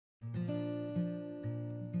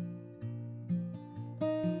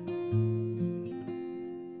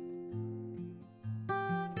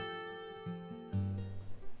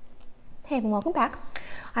Hey everyone, welcome back.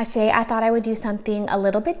 Today I thought I would do something a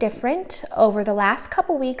little bit different. Over the last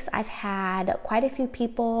couple weeks, I've had quite a few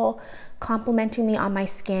people complimenting me on my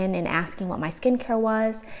skin and asking what my skincare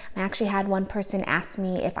was. I actually had one person ask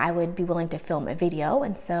me if I would be willing to film a video,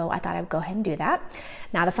 and so I thought I would go ahead and do that.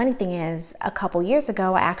 Now the funny thing is, a couple years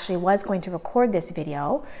ago, I actually was going to record this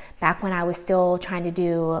video back when I was still trying to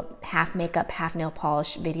do half makeup, half nail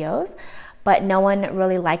polish videos. But no one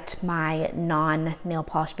really liked my non-nail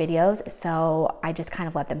polish videos, so I just kind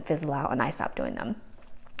of let them fizzle out and I stopped doing them.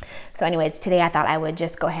 So anyways, today I thought I would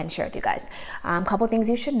just go ahead and share with you guys. A couple things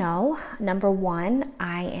you should know. Number one,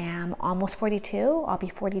 I am almost 42. I'll be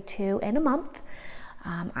 42 in a month.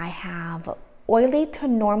 I have oily to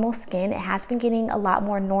normal skin. It has been getting a lot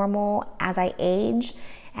more normal as I age,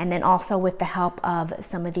 and then also with the help of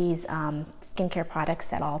some of these skincare products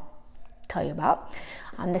that I'll tell you about.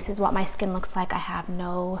 This is what my skin looks like. I have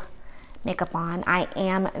no makeup on. I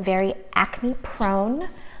am very acne prone.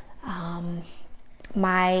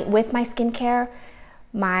 With my skincare,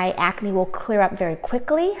 my acne will clear up very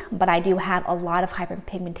quickly, but I do have a lot of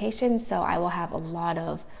hyperpigmentation, so I will have a lot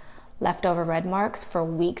of leftover red marks for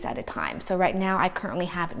weeks at a time. So right now I currently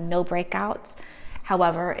have no breakouts.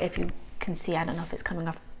 However, if you can see, I don't know if it's coming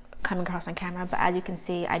across on camera, but as you can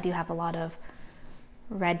see, I do have a lot of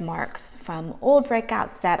red marks from old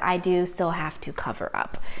breakouts that I do still have to cover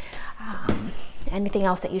up. Anything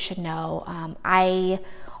else that you should know? I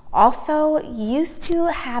also used to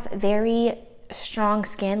have very strong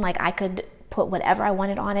skin, like I could put whatever I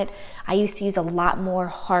wanted on it. I used to use a lot more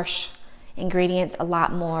harsh ingredients, a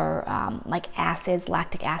lot more like acids,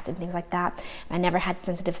 lactic acid, things like that. I never had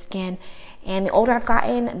sensitive skin, and the older I've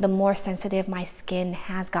gotten, the more sensitive my skin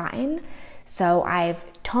has gotten. So I've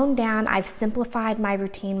toned down, I've simplified my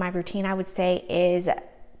routine. My routine, I would say, is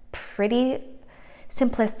pretty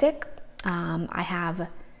simplistic. I have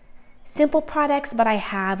simple products, but I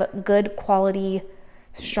have good quality,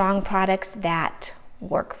 strong products that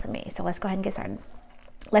work for me. So let's go ahead and get started.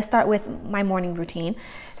 Let's start with my morning routine.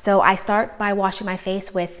 So I start by washing my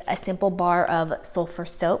face with a simple bar of sulfur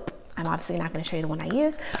soap. I'm obviously not going to show you the one I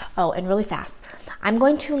use. Oh, and really fast, I'm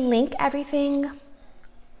going to link everything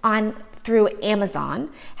through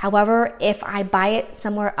Amazon. However, if I buy it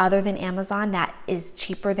somewhere other than Amazon that is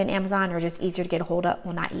cheaper than Amazon or just easier to get a hold of,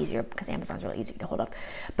 well, not easier because Amazon's really easy to get a hold of,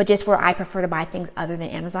 but just where I prefer to buy things other than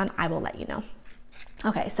Amazon, I will let you know.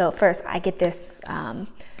 Okay, so first I get this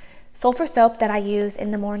sulfur soap that I use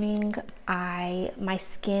in the morning. My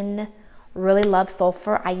skin really loves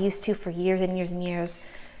sulfur. I used to for years and years and years.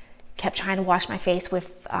 Kept trying to wash my face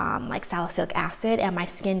with like salicylic acid, and my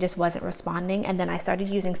skin just wasn't responding. And then I started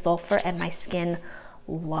using sulfur, and my skin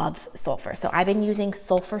loves sulfur. So I've been using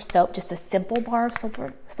sulfur soap, just a simple bar of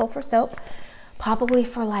sulfur soap, probably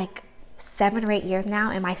for like 7 or 8 years now,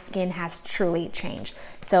 and my skin has truly changed.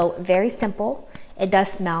 So very simple. It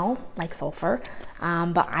does smell like sulfur,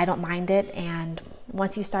 but I don't mind it. And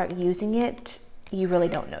once you start using it, you really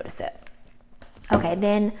don't notice it. Okay,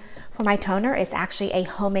 then for my toner, it's actually a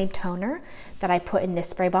homemade toner that I put in this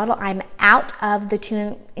spray bottle. I'm out of the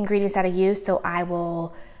 2 ingredients that I use, so I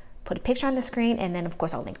will put a picture on the screen, and then of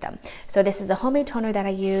course I'll link them. So this is a homemade toner that I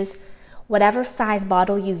use. Whatever size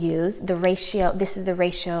bottle you use, the ratio, this is the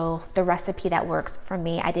ratio, the recipe that works for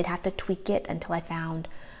me. I did have to tweak it until I found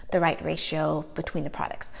the right ratio between the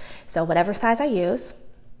products. So whatever size I use,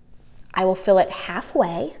 I will fill it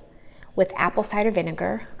halfway with apple cider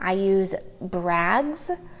vinegar. I use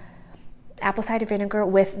Bragg's apple cider vinegar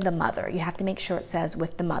with the mother. You have to make sure it says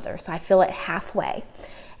with the mother. So I fill it halfway.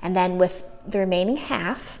 And then with the remaining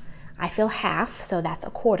half, I fill half, so that's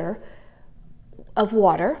 1/4 of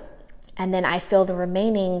water. And then I fill the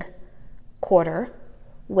remaining 1/4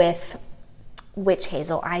 with witch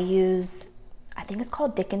hazel. I use, I think it's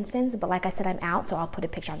called Dickinson's, but like I said, I'm out, so I'll put a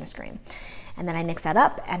picture on the screen. And then I mix that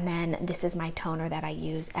up, and then this is my toner that I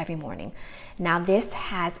use every morning. Now this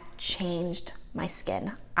has changed my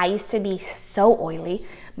skin. I used to be so oily.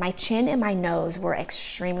 My chin and my nose were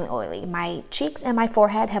extremely oily. My cheeks and my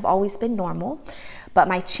forehead have always been normal, but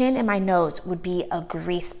my chin and my nose would be a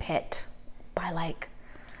grease pit by like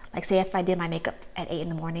say if I did my makeup at 8 in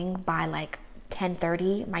the morning, by like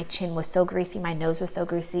 10:30, my chin was so greasy, my nose was so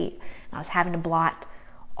greasy, and I was having to blot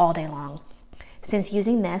all day long. Since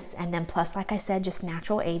using this, and then plus, like I said, just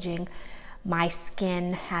natural aging, my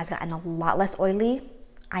skin has gotten a lot less oily.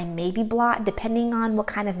 I maybe blot, depending on what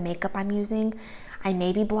kind of makeup I'm using, I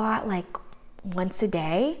maybe blot like once a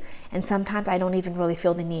day, and sometimes I don't even really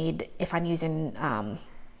feel the need if I'm using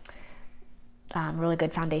really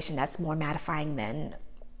good foundation that's more mattifying than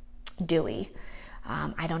dewy.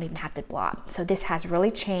 I don't even have to blot. So this has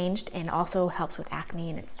really changed and also helps with acne,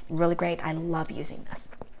 and it's really great. I love using this.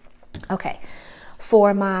 Okay,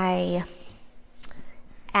 for my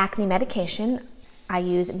acne medication, I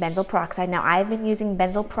use benzoyl peroxide. Now, I've been using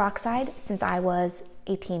benzoyl peroxide since I was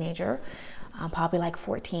a teenager, probably like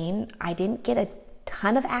 14. I didn't get a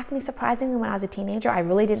ton of acne, surprisingly, when I was a teenager. I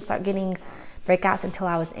really didn't start getting breakouts until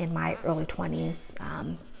I was in my early 20s.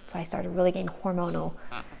 So I started really getting hormonal.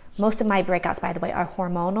 Most of my breakouts, by the way, are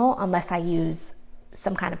hormonal unless I use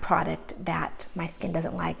some kind of product that my skin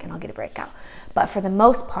doesn't like and I'll get a breakout. But for the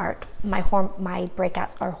most part, my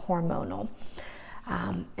breakouts are hormonal.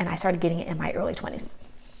 And I started getting it in my early 20s.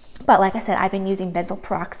 But like I said, I've been using benzoyl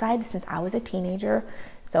peroxide since I was a teenager.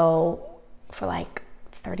 So for like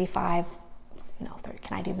 35,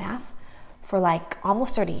 can I do math? For like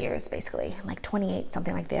almost 30 years, basically, like 28,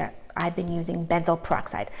 something like that, I've been using benzoyl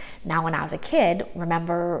peroxide. Now, when I was a kid,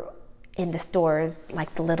 remember in the stores,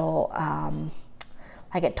 like the little,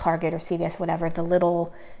 like at Target or CVS, whatever, the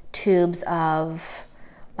little tubes of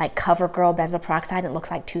like CoverGirl benzoyl peroxide, it looks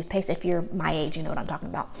like toothpaste. If you're my age, you know what I'm talking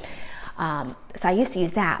about. So I used to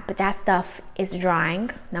use that, but that stuff is drying,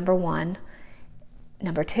 number one.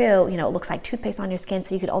 Number two, it looks like toothpaste on your skin,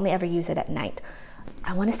 so you could only ever use it at night.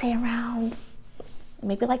 I want to say around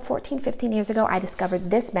maybe like 14, 15 years ago, I discovered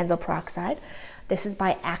this benzoyl peroxide. This is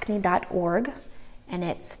by acne.org, and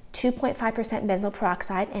it's 2.5% benzoyl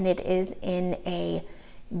peroxide, and it is in a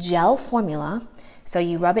gel formula. So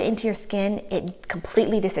you rub it into your skin, it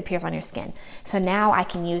completely disappears on your skin. So now I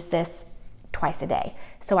can use this twice a day.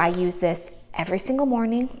 So I use this every single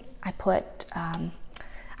morning.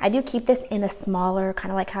 I do keep this in a smaller,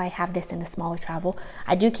 kind of like how I have this in a smaller travel.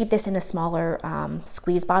 I do keep this in a smaller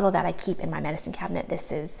squeeze bottle that I keep in my medicine cabinet.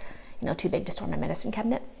 This is, too big to store in my medicine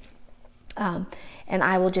cabinet. And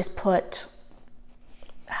I will just put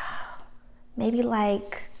maybe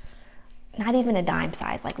like, not even a dime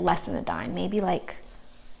size, like less than a dime, maybe like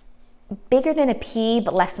bigger than a pea,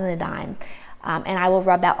 but less than a dime. And I will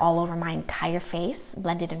rub that all over my entire face,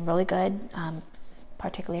 blend it in really good,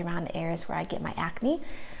 particularly around the areas where I get my acne.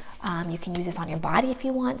 You can use this on your body if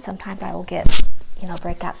you want. Sometimes I will get,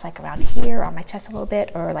 breakouts like around here, on my chest a little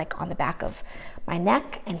bit, or like on the back of my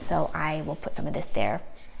neck. And so I will put some of this there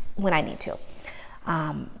when I need to.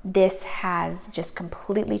 This has just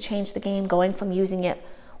completely changed the game, going from using it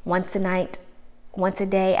once a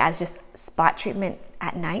day as just spot treatment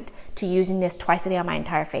at night to using this twice a day on my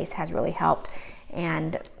entire face has really helped,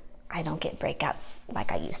 and I don't get breakouts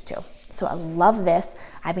like I used to. So I love this.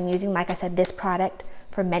 I've been using, like I said, this product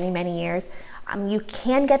for many, many years. You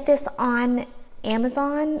can get this on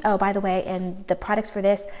Amazon. Oh, by the way, and the products for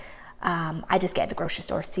this, I just get at the grocery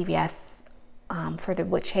store, CVS, for the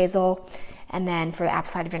witch hazel. And then for the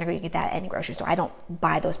apple cider vinegar, you get that at any grocery store. I don't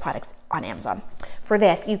buy those products on Amazon. For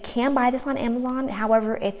this, you can buy this on Amazon.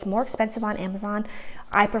 However, it's more expensive on Amazon.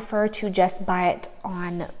 I prefer to just buy it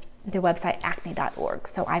on their website, acne.org.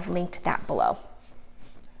 So I've linked that below.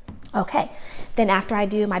 Okay, then after I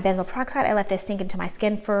do my benzoyl peroxide, I let this sink into my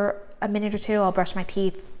skin for a minute or two. I'll brush my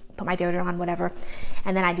teeth, put my deodorant on, whatever.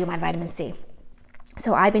 And then I do my vitamin C.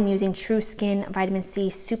 So I've been using True Skin Vitamin C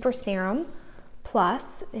Super Serum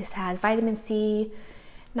Plus. This has vitamin C,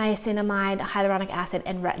 niacinamide, hyaluronic acid,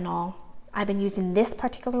 and retinol. I've been using this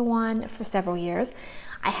particular one for several years.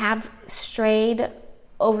 I have strayed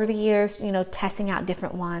over the years, testing out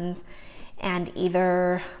different ones, and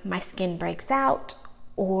either my skin breaks out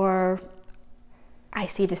or I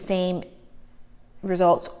see the same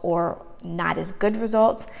results or not as good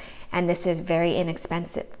results. And this is very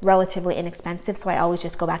inexpensive, relatively inexpensive. So I always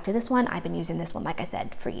just go back to this one. I've been using this one, like I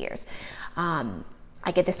said, for years.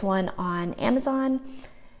 I get this one on Amazon,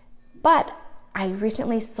 but I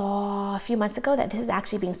recently saw a few months ago that this is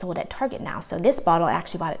actually being sold at Target now. So this bottle I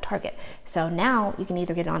actually bought at Target. So now you can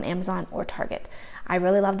either get it on Amazon or Target. I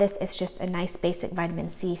really love this. It's just a nice basic vitamin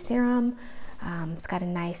C serum. It's got a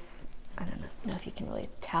nice, I don't know if you can really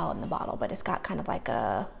tell in the bottle, but it's got kind of like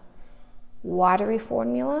a watery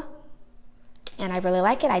formula. And I really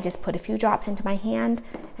like it. I just put a few drops into my hand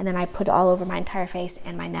and then I put it all over my entire face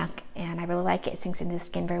and my neck, and I really like it. It sinks into the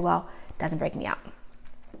skin very well. Doesn't break me out.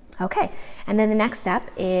 Okay, and then the next step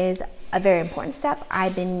is a very important step.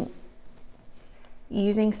 I've been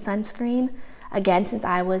using sunscreen again since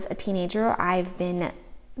I was a teenager. I've been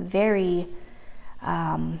very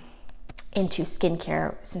into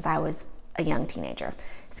skincare since I was a young teenager.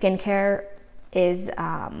 Skincare is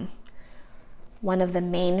one of the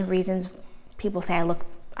main reasons people say I look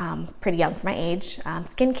pretty young for my age.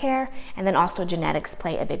 Skincare, and then also genetics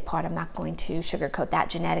play a big part. I'm not going to sugarcoat that.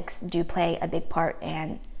 Genetics do play a big part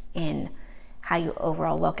in how you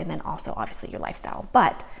overall look, and then also obviously your lifestyle.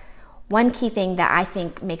 But one key thing that I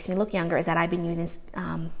think makes me look younger is that I've been using,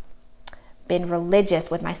 been religious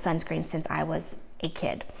with my sunscreen since I was a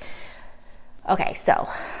kid. Okay, so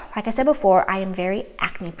like I said before, I am very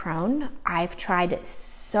acne prone. I've tried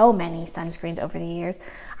so many sunscreens over the years.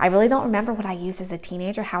 I really don't remember what I used as a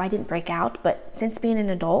teenager, how I didn't break out, but since being an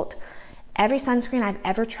adult, every sunscreen I've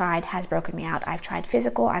ever tried has broken me out. I've tried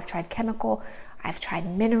physical, I've tried chemical, I've tried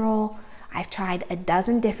mineral, I've tried a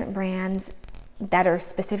dozen different brands that are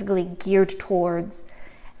specifically geared towards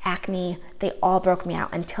acne. They all broke me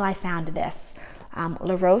out until I found this.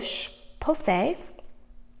 La Roche-Posay.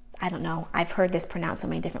 I don't know, I've heard this pronounced so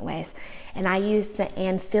many different ways. And I use the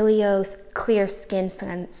Anthelios Clear Skin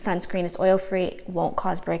Sunscreen. It's oil-free, won't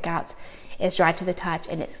cause breakouts. It's dry to the touch,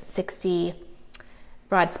 and it's 60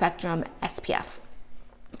 broad spectrum SPF.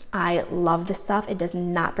 I love this stuff. It does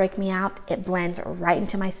not break me out. It blends right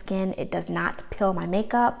into my skin. It does not peel my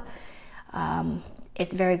makeup.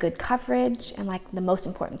 It's very good coverage. And like the most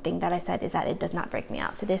important thing that I said is that it does not break me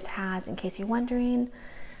out. So this has, in case you're wondering,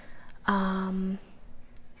 ovobenzone,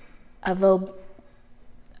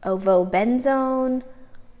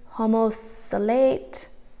 homosalate,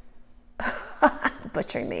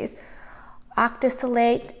 butchering these,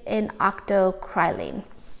 octisalate, and octocrylene.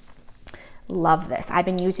 Love this. I've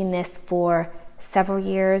been using this for several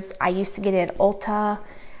years. I used to get it at Ulta,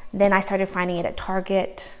 then I started finding it at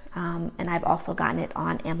Target, and I've also gotten it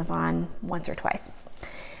on Amazon once or twice.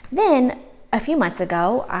 Then a few months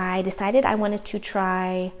ago, I decided I wanted to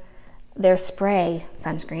try their spray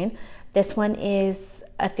sunscreen. This one is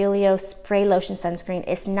Athelio Spray Lotion Sunscreen.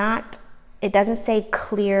 It's not, it doesn't say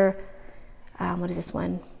clear, what is this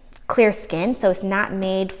one? Clear skin, so it's not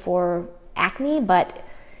made for acne, but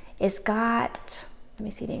it's got, let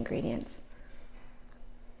me see the ingredients.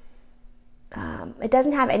 It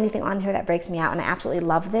doesn't have anything on here that breaks me out, and I absolutely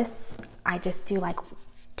love this. I just do like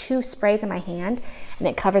 2 sprays in my hand, and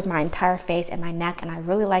it covers my entire face and my neck, and I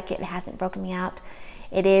really like it. It hasn't broken me out.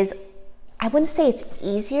 It is, I wouldn't say it's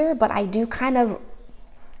easier, but I do kind of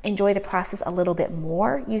enjoy the process a little bit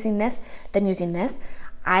more using this than using this.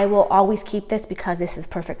 I will always keep this because this is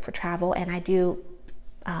perfect for travel, and I do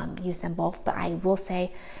use them both, but I will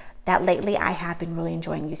say that lately I have been really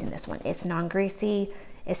enjoying using this one. It's non-greasy,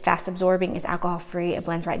 it's fast absorbing, it's alcohol free, it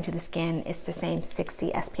blends right into the skin. It's the same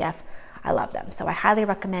 60 SPF. I love them. So I highly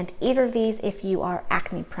recommend either of these if you are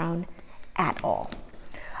acne prone at all.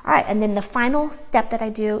 All right, and then the final step that I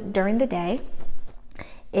do during the day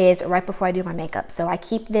is right before I do my makeup. So I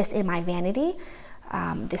keep this in my vanity,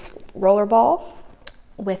 this roller ball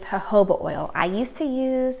with jojoba oil. I used to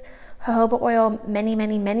use jojoba oil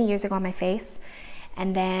many years ago on my face,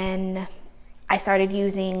 and then I started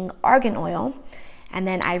using argan oil, and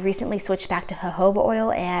then I recently switched back to jojoba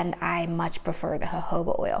oil, and I much prefer the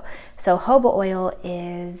jojoba oil. So jojoba oil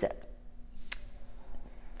is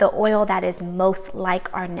the oil that is most like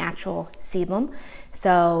our natural sebum.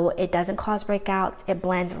 So it doesn't cause breakouts. It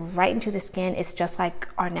blends right into the skin. It's just like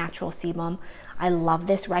our natural sebum. I love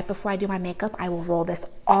this. Right before I do my makeup, I will roll this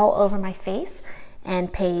all over my face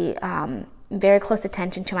and pay very close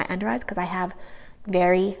attention to my under eyes because I have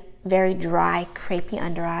very dry, crepey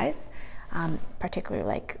under eyes, particularly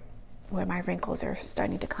like where my wrinkles are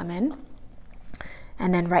starting to come in.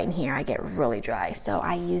 And then right in here, I get really dry. So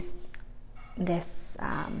I use this,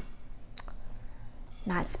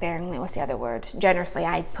 not sparingly, what's the other word? Generously.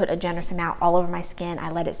 I put a generous amount all over my skin. I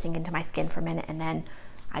let it sink into my skin for a minute, and then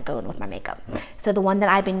I go in with my makeup. So the one that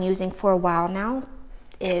I've been using for a while now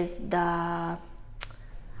is I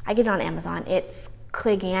get it on Amazon. It's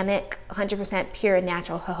Cliganic 100% pure and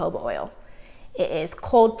natural jojoba oil. It is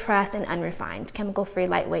cold pressed and unrefined, chemical free,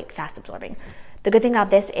 lightweight, fast absorbing. The good thing about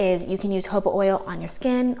this is you can use jojoba oil on your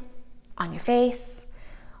skin, on your face,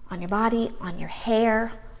 on your body, on your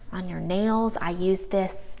hair, on your nails. I use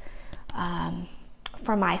this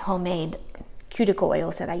for my homemade cuticle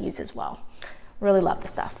oils that I use as well. Really love the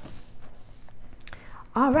stuff.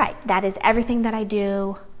 All right, that is everything that I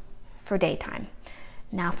do for daytime.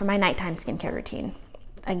 Now for my nighttime skincare routine.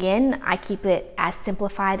 Again, I keep it as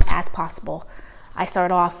simplified as possible. I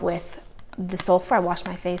start off with the sulfur. I wash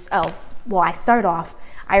my face.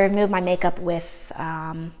 I remove my makeup with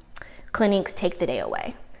Clinique's Take the Day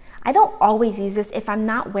Away. I don't always use this if I'm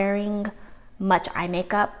not wearing much eye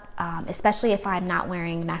makeup, especially if I'm not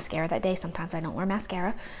wearing mascara that day. Sometimes I don't wear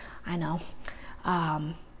mascara, I know.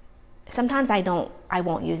 Sometimes I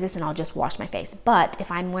won't use this and I'll just wash my face. But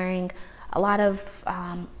if I'm wearing a lot of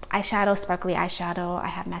eyeshadow, sparkly eyeshadow, I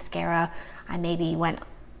have mascara, I maybe went,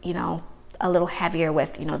 a little heavier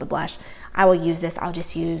with, the blush, I will use this. I'll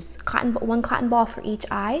just use one cotton ball for each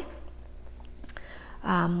eye.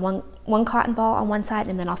 one cotton ball on one side,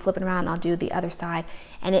 and then I'll flip it around and I'll do the other side,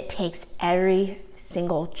 and it takes every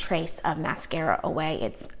single trace of mascara away.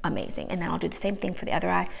 It's amazing. And then I'll do the same thing for the other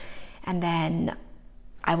eye, and then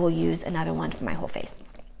I will use another one for my whole face.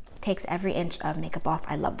 Takes every inch of makeup off.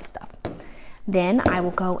 I love this stuff. Then I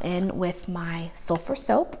will go in with my sulfur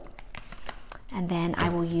soap, and then I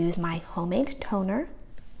will use my homemade toner,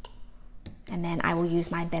 and then I will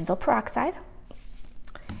use my benzoyl peroxide.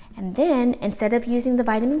 And then instead of using the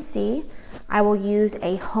vitamin C, I will use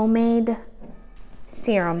a homemade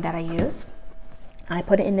serum that I use. I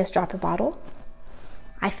put it in this dropper bottle.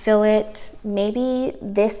 I fill it maybe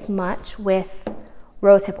this much with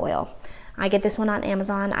rosehip oil. I get this one on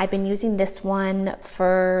Amazon. I've been using this one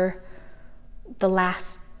for the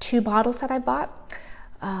last 2 bottles that I bought.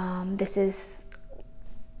 This is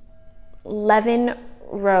Levin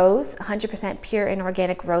Rose 100% pure and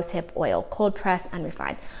organic rosehip oil, cold pressed,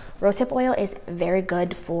 unrefined. Rosehip oil is very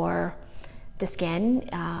good for the skin.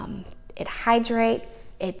 It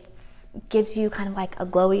hydrates, it gives you kind of like a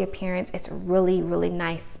glowy appearance. It's really, really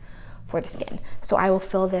nice for the skin. So I will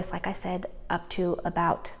fill this, like I said, up to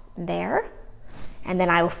about there. And then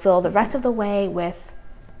I will fill the rest of the way with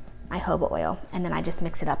my jojoba oil, and then I just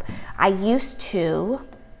mix it up. I used to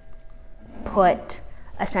put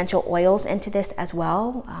essential oils into this as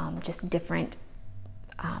well, just different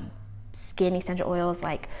skin essential oils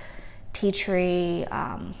like tea tree,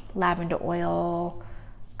 lavender oil,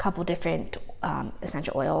 a couple different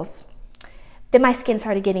essential oils. Then my skin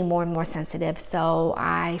started getting more and more sensitive, so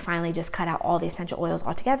I finally just cut out all the essential oils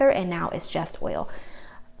altogether, and now it's just oil.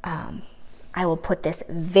 I will put this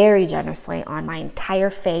very generously on my entire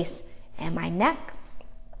face and my neck,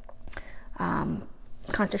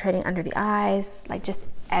 concentrating under the eyes, like just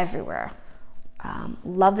everywhere.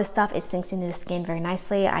 Love this stuff. It sinks into the skin very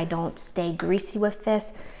nicely. I don't stay greasy with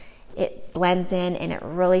this. It blends in and it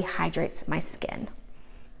really hydrates my skin.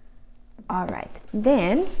 All right,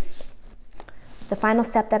 then the final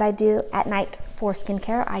step that I do at night for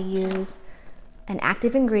skincare, I use an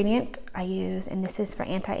active ingredient. And this is for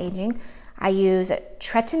anti-aging, I use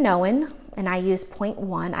tretinoin, and I use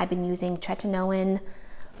 0.1. I've been using tretinoin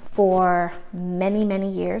for many, many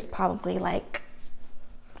years, probably like,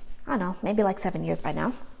 I don't know, maybe like 7 years by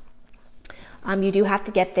now. You do have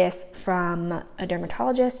to get this from a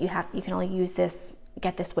dermatologist. You can only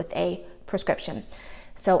get this with a prescription.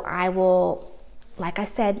 So I will, like I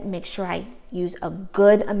said, make sure I use a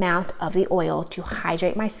good amount of the oil to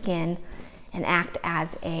hydrate my skin and act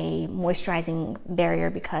as a moisturizing barrier,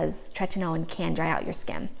 because tretinoin can dry out your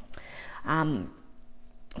skin.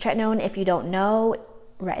 Tretinoin, if you don't know,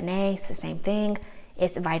 Retin-A, it's the same thing.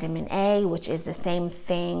 It's vitamin A, which is the same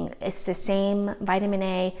thing. It's the same, vitamin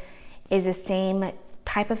A is the same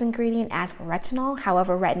type of ingredient as retinol.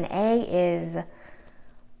 However, Retin-A is,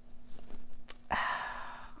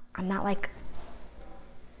 I'm not like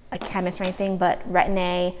a chemist or anything, but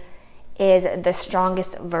Retin-A is the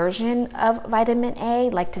strongest version of vitamin A.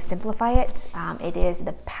 Like, to simplify it, it is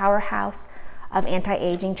the powerhouse of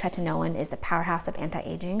anti-aging. Tretinoin is the powerhouse of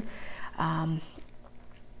anti-aging. And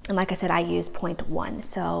like I said, I use 0.1.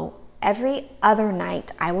 So every other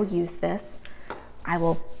night I will use this. I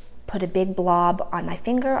will put a big blob on my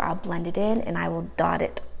finger, I'll blend it in, and I will dot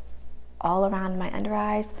it all around my under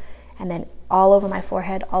eyes, and then all over my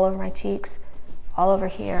forehead, all over my cheeks, all over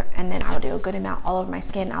here, and then I'll do a good amount all over my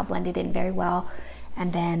skin. I'll blend it in very well,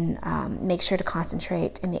 and then make sure to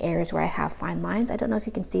concentrate in the areas where I have fine lines. I don't know if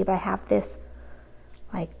you can see, but I have this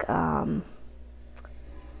like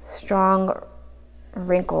strong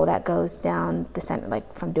wrinkle that goes down the center,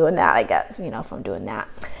 like from doing that, I guess, from doing that.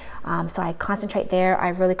 So I concentrate there. I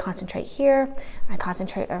really concentrate here. I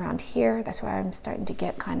concentrate around here. That's where I'm starting to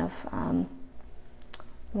get kind of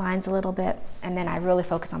lines a little bit. And then I really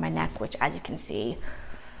focus on my neck, which, as you can see,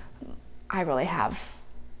 I really have,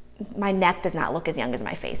 my neck does not look as young as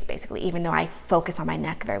my face, basically, even though I focus on my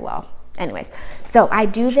neck very well. Anyways, so I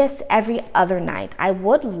do this every other night. I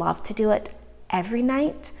would love to do it every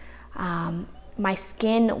night. My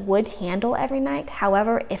skin would handle every night.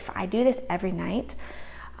 However, if I do this every night,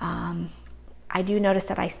 I do notice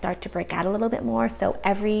that I start to break out a little bit more. So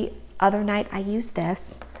every other night I use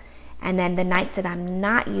this. And then the nights that I'm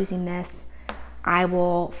not using this, I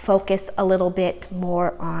will focus a little bit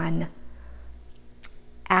more on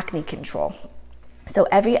acne control. So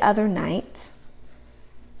every other night,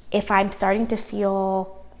 if I'm starting to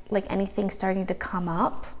feel like anything starting to come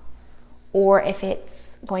up, or if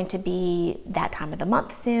it's going to be that time of the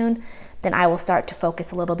month soon, then I will start to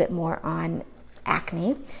focus a little bit more on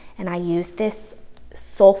acne. And I use this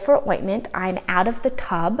sulfur ointment. I'm out of the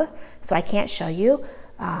tub, so I can't show you,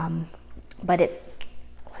 but it's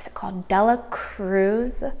what's it called? Dela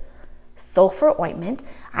Cruz sulfur ointment.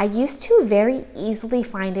 I used to very easily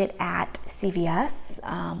find it at CVS,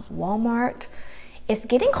 Walmart. It's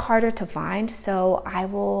getting harder to find, so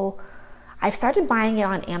I've started buying it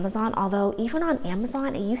on Amazon, although even on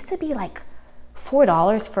Amazon, it used to be like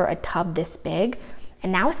 $4 for a tub this big,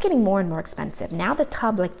 and now it's getting more and more expensive. Now the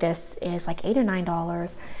tub like this is like $8 or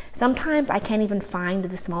 $9. Sometimes I can't even find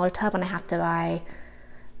the smaller tub and I have to buy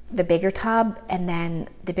the bigger tub, and then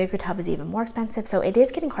the bigger tub is even more expensive, so it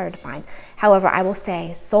is getting harder to find. However, I will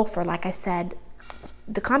say sulfur, like I said,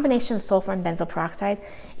 the combination of sulfur and benzoyl peroxide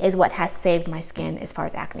is what has saved my skin as far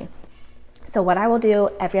as acne. So what I will do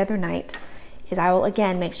every other night is I will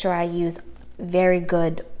again make sure I use very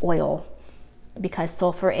good oil, because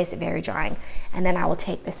sulfur is very drying. And then I will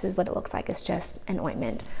take, this is what it looks like, it's just an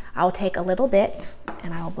ointment. I will take a little bit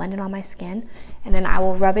and I will blend it on my skin, and then I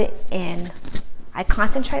will rub it in. I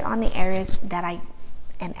concentrate on the areas that I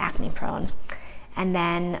am acne prone, and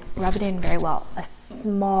then rub it in very well, a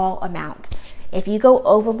small amount. If you go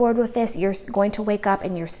overboard with this, you're going to wake up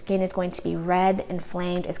and your skin is going to be red,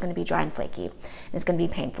 inflamed, it's going to be dry and flaky, and it's going to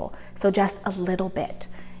be painful. So just a little bit,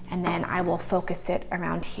 and then I will focus it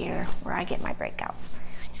around here where I get my breakouts.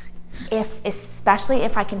 Especially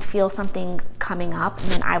if I can feel something coming up,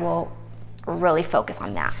 then I will really focus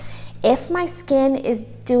on that. If my skin is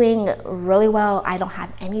doing really well, I don't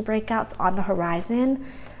have any breakouts on the horizon,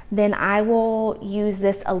 then I will use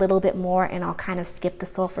this a little bit more, and I'll kind of skip the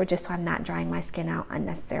sulfur just so I'm not drying my skin out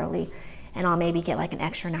unnecessarily. And I'll maybe get like an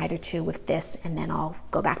extra night or two with this, and then I'll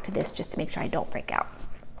go back to this just to make sure I don't break out.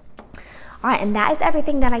 All right, and that is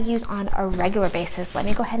everything that I use on a regular basis. Let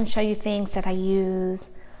me go ahead and show you things that I use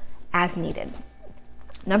as needed.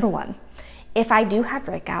 Number one, if I do have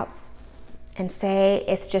breakouts, and say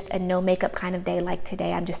it's just a no makeup kind of day like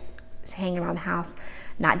today, I'm just hanging around the house,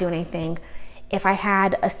 not doing anything. If I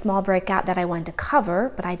had a small breakout that I wanted to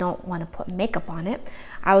cover, but I don't want to put makeup on it,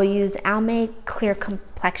 I will use Almay Clear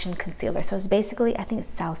Complexion Concealer. So it's basically, I think it's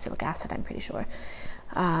salicylic acid, I'm pretty sure.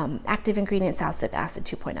 Active ingredient salicylic acid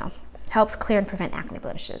 2.0. Helps clear and prevent acne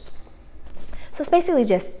blemishes. So it's basically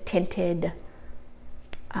just tinted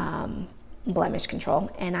blemish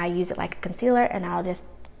control. And I use it like a concealer, and I'll just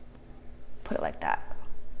put it like that,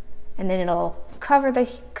 and then it'll cover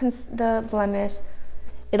the blemish,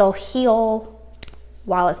 it'll heal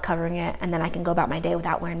while it's covering it, and then I can go about my day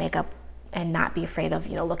without wearing makeup and not be afraid of,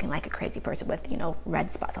 you know, looking like a crazy person with, you know,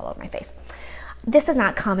 red spots all over my face. This does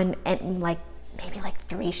not come in like maybe like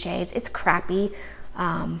 3 shades. It's crappy.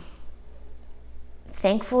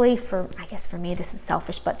 Thankfully I guess for me, this is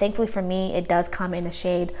selfish, but thankfully for me, it does come in a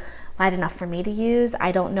shade light enough for me to use.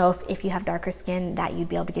 I don't know if you have darker skin that you'd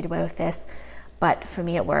be able to get away with this, but for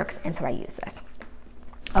me it works, and so I use this.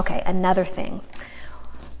 Okay, another thing.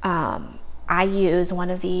 I use one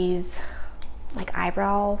of these like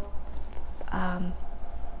eyebrow,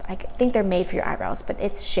 I think they're made for your eyebrows, but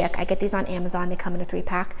it's Schick. I get these on Amazon, they come in a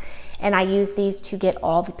 3-pack, and I use these to get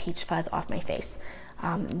all the peach fuzz off my face.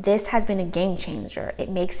 This has been a game changer. It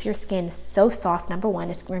makes your skin so soft. Number one,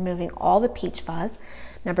 it's removing all the peach fuzz.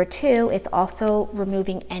 Number two, it's also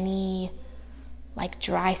removing any like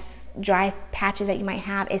dry patches that you might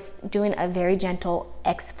have. It's doing a very gentle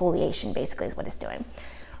exfoliation, basically is what it's doing.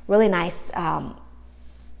 Really nice,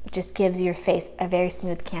 just gives your face a very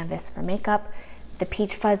smooth canvas for makeup. The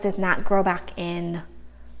peach fuzz does not grow back in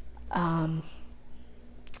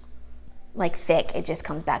like thick, it just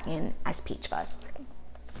comes back in as peach fuzz.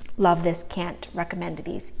 Love this, can't recommend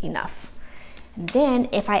these enough. And then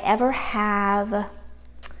if I ever have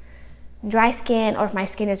dry skin, or if my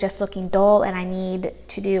skin is just looking dull and I need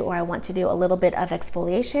to do, or I want to do a little bit of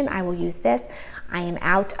exfoliation, I will use this. I am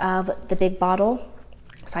out of the big bottle,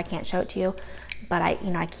 so I can't show it to you, but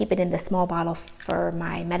I keep it in the small bottle for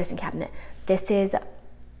my medicine cabinet. This is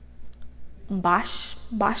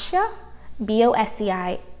Boscia,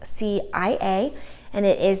 B-O-S-C-I-A, and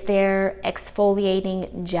it is their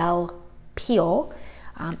exfoliating gel peel.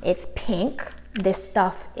 It's pink. This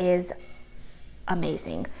stuff is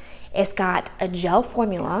amazing. It's got a gel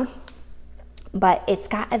formula, but it's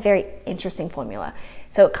got a very interesting formula.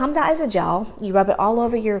 So it comes out as a gel. You rub it all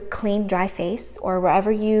over your clean, dry face, or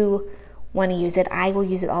wherever you want to use it. I will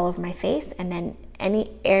use it all over my face, and then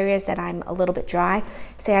any areas that I'm a little bit dry,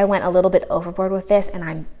 say I went a little bit overboard with this and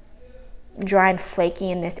I'm dry and flaky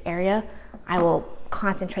in this area, I will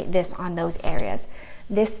concentrate this on those areas.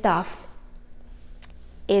 This stuff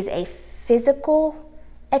is a physical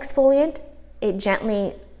exfoliant. It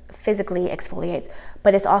gently physically exfoliates,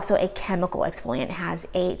 but it's also a chemical exfoliant. It has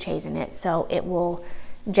AHAs in it, so it will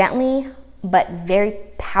gently but very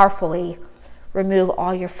powerfully remove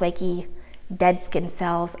all your flaky, dead skin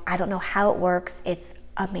cells. I don't know how it works. It's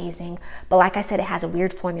amazing. But like I said, it has a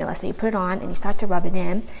weird formula. So you put it on and you start to rub it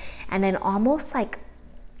in, and then almost like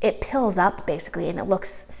it pills up basically, and it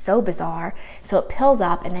looks so bizarre. So it pills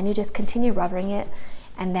up, and then you just continue rubbing it,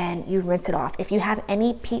 and then you rinse it off. If you have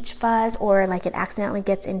any peach fuzz or like it accidentally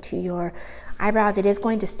gets into your eyebrows, it is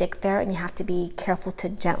going to stick there, and you have to be careful to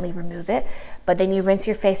gently remove it. But then you rinse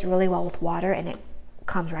your face really well with water, and it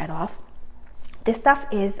comes right off. This stuff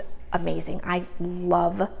is amazing. I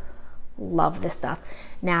love this stuff.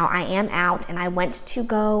 Now I am out, and I went to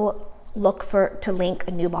go look to link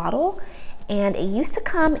a new bottle, and it used to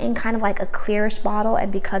come in kind of like a clearish bottle,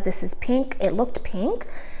 and because this is pink, it looked pink,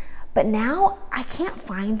 but now I can't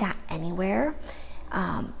find that anywhere.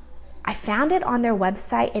 I found it on their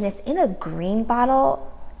website, and it's in a green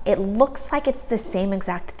bottle. It looks like it's the same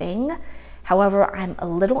exact thing. However, I'm a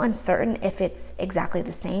little uncertain if it's exactly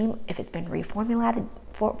the same, if it's been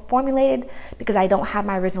formulated, because I don't have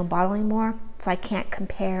my original bottle anymore, so I can't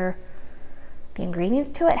compare the ingredients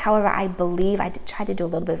to it. However, I believe I tried to do a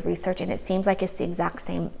little bit of research, and it seems like it's the exact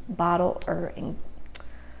same bottle or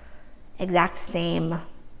exact same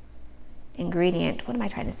ingredient. What am I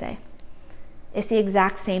trying to say? It's the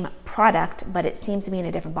exact same product, but it seems to be in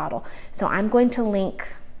a different bottle. So I'm going to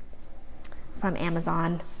link from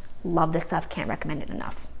Amazon. Love this stuff, can't recommend it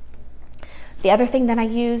enough. The other thing that I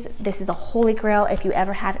use, this is a holy grail if you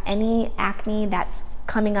ever have any acne that's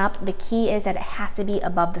coming up. The key is that it has to be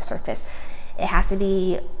above the surface. It has to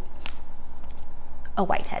be a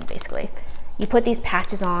whitehead, basically. You put these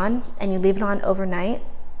patches on, and you leave it on overnight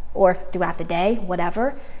or throughout the day,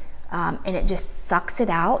 whatever, and it just sucks it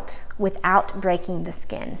out without breaking the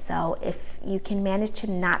skin. So if you can manage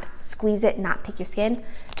to not squeeze it, not pick your skin,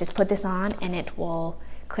 just put this on, and it will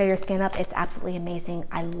clear your skin up. It's absolutely amazing.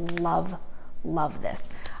 I love this.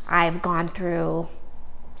 I've gone through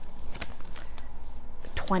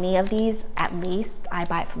 20 of these at least. I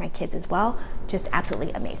buy it for my kids as well. Just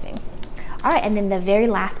absolutely amazing. All right, and then the very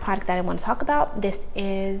last product that I want to talk about, this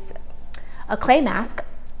is a clay mask.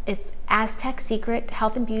 It's Aztec Secret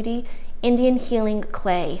Health and Beauty Indian Healing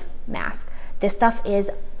Clay Mask. This stuff is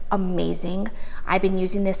amazing. I've been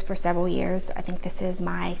using this for several years. I think this is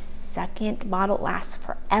my second bottle. It lasts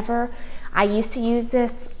forever. I used to use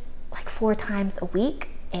this like 4 times a week,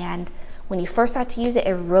 and when you first start to use it,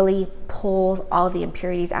 it really pulls all of the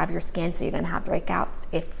impurities out of your skin, so you're gonna have breakouts.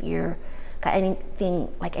 If you're got anything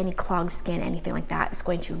like any clogged skin, anything like that, it's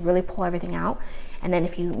going to really pull everything out. And then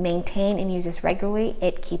if you maintain and use this regularly,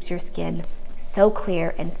 it keeps your skin so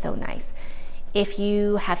clear and so nice. If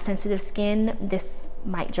you have sensitive skin, this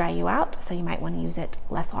might dry you out, so you might want to use it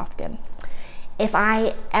less often. If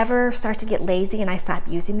I ever start to get lazy and I stop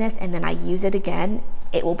using this and then I use it again,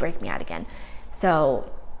 it will break me out again.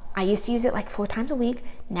 So I used to use it like 4 times a week.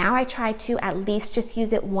 Now I try to at least just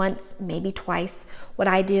use it once, maybe twice. What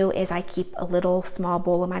I do is I keep a little small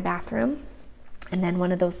bowl in my bathroom, and then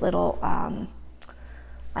one of those little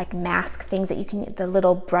like mask things that you can, the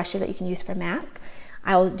little brushes that you can use for mask.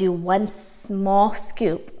 I will do 1 small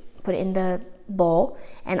scoop, put it in the bowl,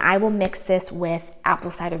 and I will mix this with apple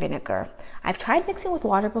cider vinegar. I've tried mixing with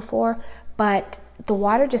water before, but the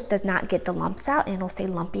water just does not get the lumps out, and it'll stay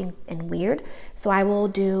lumpy and weird. So I will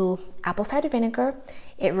do apple cider vinegar.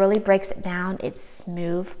 It really breaks it down. It's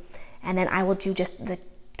smooth. And then I will do just the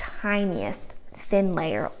tiniest thin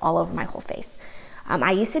layer all over my whole face.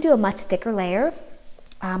 I used to do a much thicker layer,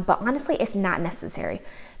 but honestly, it's not necessary.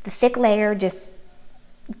 The thick layer just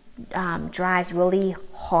dries really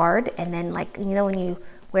hard, and then, like, you know when you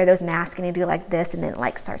wear those masks and you do like this and then it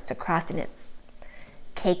like starts to crust and it's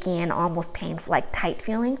cakey and almost painful, like tight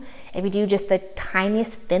feeling. If you do just the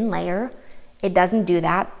tiniest thin layer, it doesn't do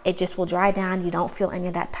that. It just will dry down. You don't feel any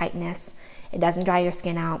of that tightness. It doesn't dry your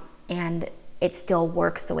skin out, and it still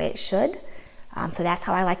works the way it should. So that's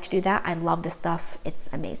how I like to do that. I love this stuff. It's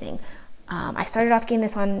amazing. I started off getting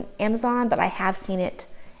this on Amazon, but I have seen it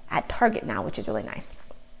at Target now, which is really nice.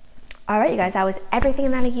 All right, you guys, that was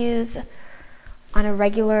everything that I use on a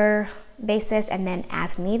regular basis and then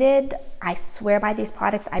as needed. I swear by these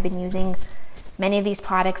products. I've been using many of these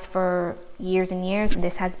products for years and years, and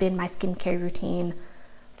this has been my skincare routine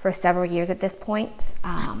for several years at this point.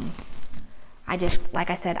 Like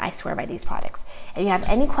I said, I swear by these products. If you have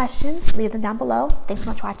any questions, leave them down below. Thanks so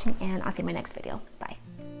much for watching, and I'll see you in my next video.